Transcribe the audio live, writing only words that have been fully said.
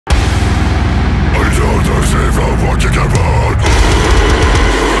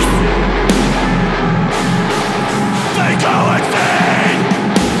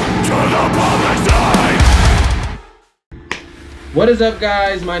What is up,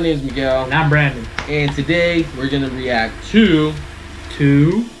 guys? My name is Miguel. And I'm Brandon. And today we're gonna react to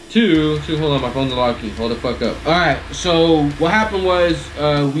hold on, my phone's locking. Hold the fuck up. Alright, so what happened was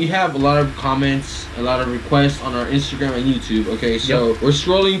we have a lot of comments, a lot of requests on our Instagram and YouTube. Okay, so we're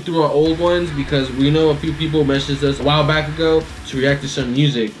scrolling through our old ones because we know a few people messaged us a while back ago to react to some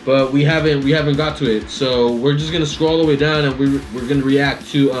music, but we haven't got to it. So we're just gonna scroll all the way down and we're gonna react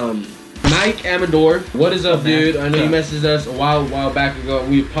to Mike Amador. What is up, dude? I know you messaged us a while back ago.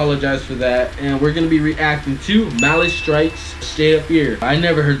 We apologize for that. And we're gonna be reacting to Malice Strikes, Straight Up Here. I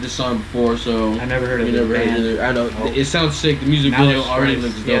never heard this song before, so I never heard of it. Never heard it either. I know it sounds sick. The music video already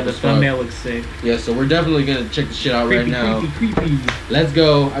looks dope. Yeah, the thumbnail looks sick. Yeah, so we're definitely gonna check the shit out right now. Creepy. Let's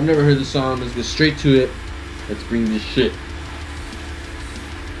go. I've never heard the song. Let's get straight to it. Let's bring this shit.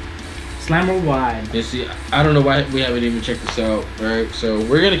 Slammer wide. You see, I don't know why we haven't even checked this out. Right, so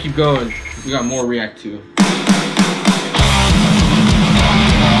we're gonna keep going. We got more react to.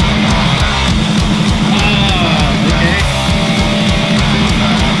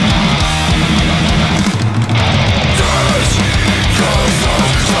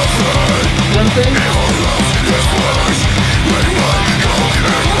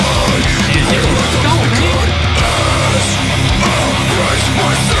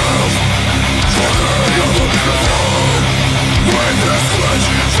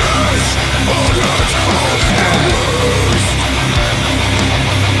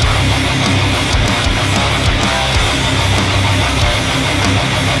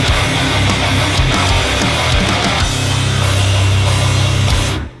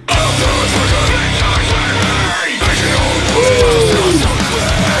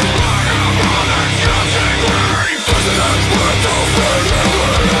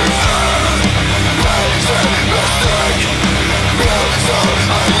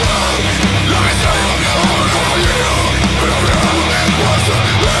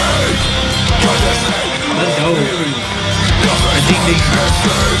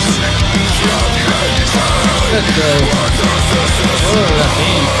 Let's go. Oh, that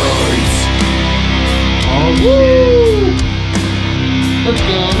band. Oh, woo! Let's go.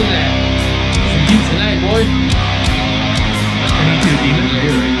 Look at that. Some heat tonight, boy. Turning to a demon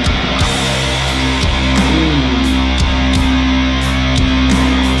player right now.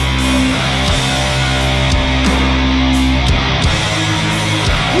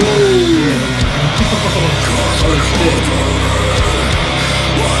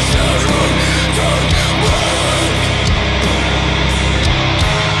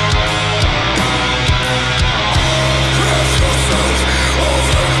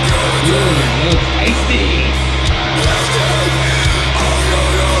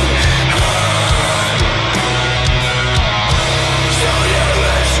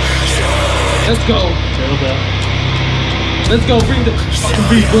 Let's go. Let's go. Bring the fucking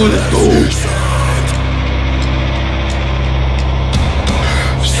beat, boy. Let's go.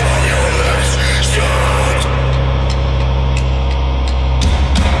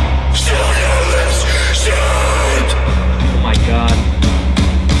 Oh my god.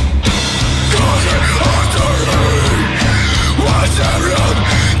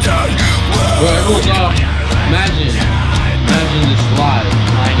 Bro, everyone's off. Imagine this live.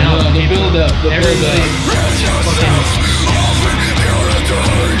 I know. The build up. Everybody. God damn.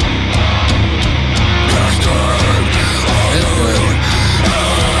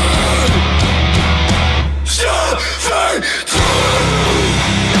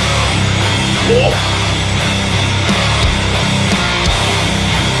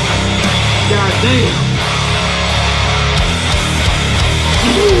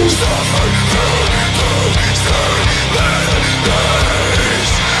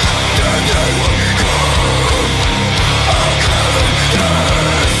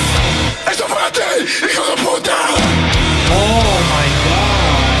 Oh my god.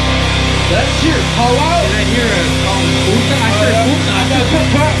 Let's hear a call out. Did I hear a Buta? I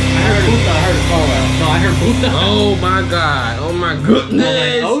heard a call out. No, I heard Buta. Oh my god. Oh my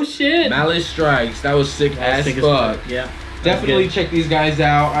goodness. Oh shit. Malice Strikes. That was sick as fuck. Yeah. Definitely check these guys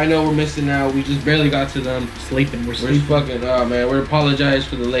out. I know we're missing out. We just barely got to them. We're sleeping. Fucking, oh man. We apologize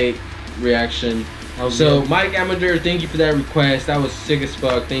for the late reaction. So, Mike Amador, thank you for that request. That was sick as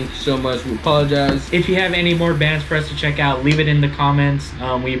fuck. Thank you so much. We apologize. If you have any more bands for us to check out, leave it in the comments.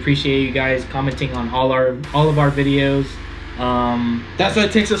 We appreciate you guys commenting on all of our videos. That's why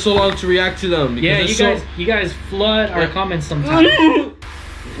it takes us so long to react to them. Yeah, you guys flood our comments sometimes.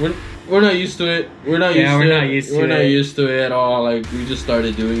 We're not used to it. We're not used to it at all. Like, we just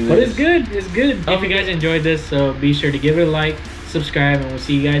started doing this. But it's good. It's good. Hope you guys enjoyed this. So be sure to give it a like, subscribe, and we'll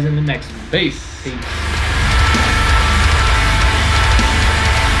see you guys in the next one. Peace. Peace.